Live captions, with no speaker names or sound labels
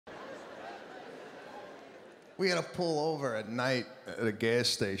We gotta pull over at night at a gas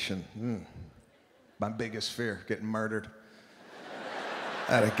station. My biggest fear, getting murdered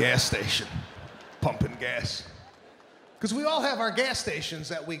at a gas station, pumping gas. Because we all have our gas stations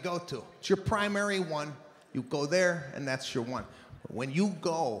that we go to. It's your primary one. You go there, and that's your one. But when you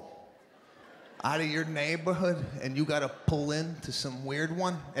go out of your neighborhood and you gotta pull into some weird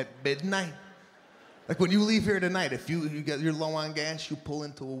one at midnight, like when you leave here tonight, if you're low on gas, you pull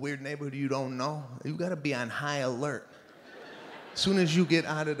into a weird neighborhood you don't know, you gotta be on high alert. As soon as you get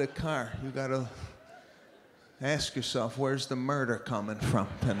out of the car, you gotta ask yourself, where's the murder coming from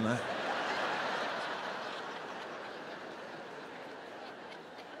tonight?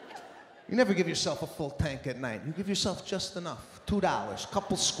 You never give yourself a full tank at night. You give yourself just enough. $2,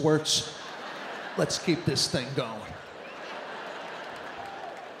 couple squirts. Let's keep this thing going.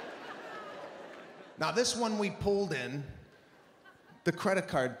 Now this one we pulled in, the credit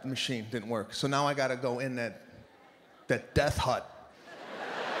card machine didn't work. So now I gotta go in that death hut.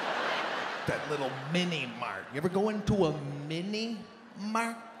 That little mini-mart. You ever go into a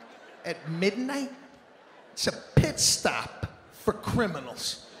mini-mart at midnight? It's a pit stop for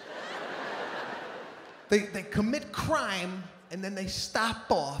criminals. They commit crime and then they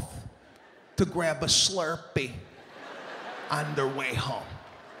stop off to grab a Slurpee on their way home.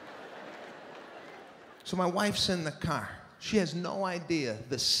 So my wife's in the car. She has no idea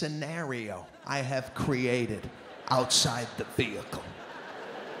the scenario I have created outside the vehicle.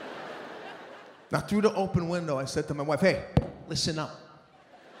 Now through the open window, I said to my wife, hey, listen up.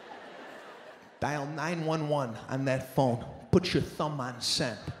 Dial 911 on that phone. Put your thumb on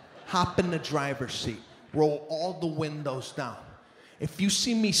send. Hop in the driver's seat. Roll all the windows down. If you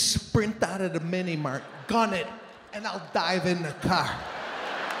see me sprint out of the mini-mart, gun it, and I'll dive in the car.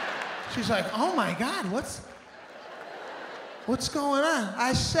 She's like, oh my God, what's going on?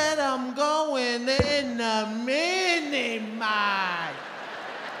 I said I'm going in the mini-mart.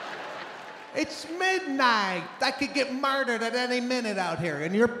 It's midnight. I could get murdered at any minute out here,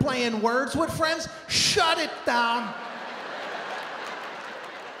 and you're playing words with friends? Shut it down.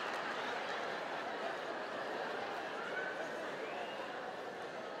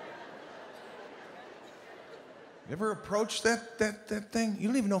 You ever approach that thing? You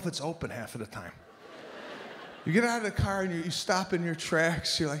don't even know if it's open half of the time. You get out of the car and you stop in your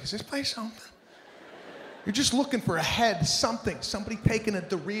tracks. You're like, is this place open? You're just looking for a head, something. Somebody taking a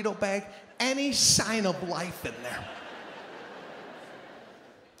Dorito bag, any sign of life in there.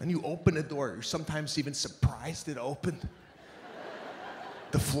 Then you open the door. You're sometimes even surprised it opened.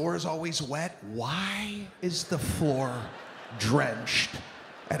 The floor is always wet. Why is the floor drenched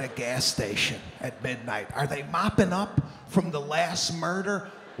at a gas station at midnight? Are they mopping up from the last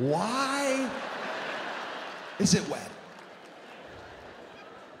murder? Why is it wet?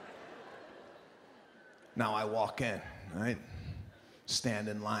 Now I walk in, right? Stand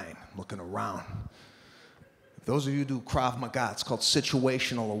in line, looking around. Those of you who do Krav Maga, it's called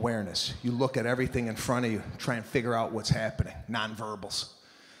situational awareness. You look at everything in front of you, try and figure out what's happening, nonverbals.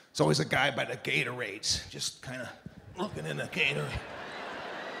 It's always a guy by the Gatorades, just kind of looking in the Gatorade.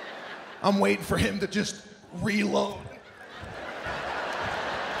 I'm waiting for him to just reload.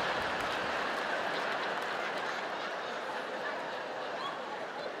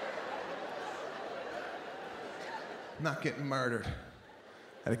 I'm not getting murdered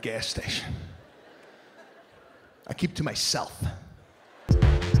at a gas station. I keep to myself.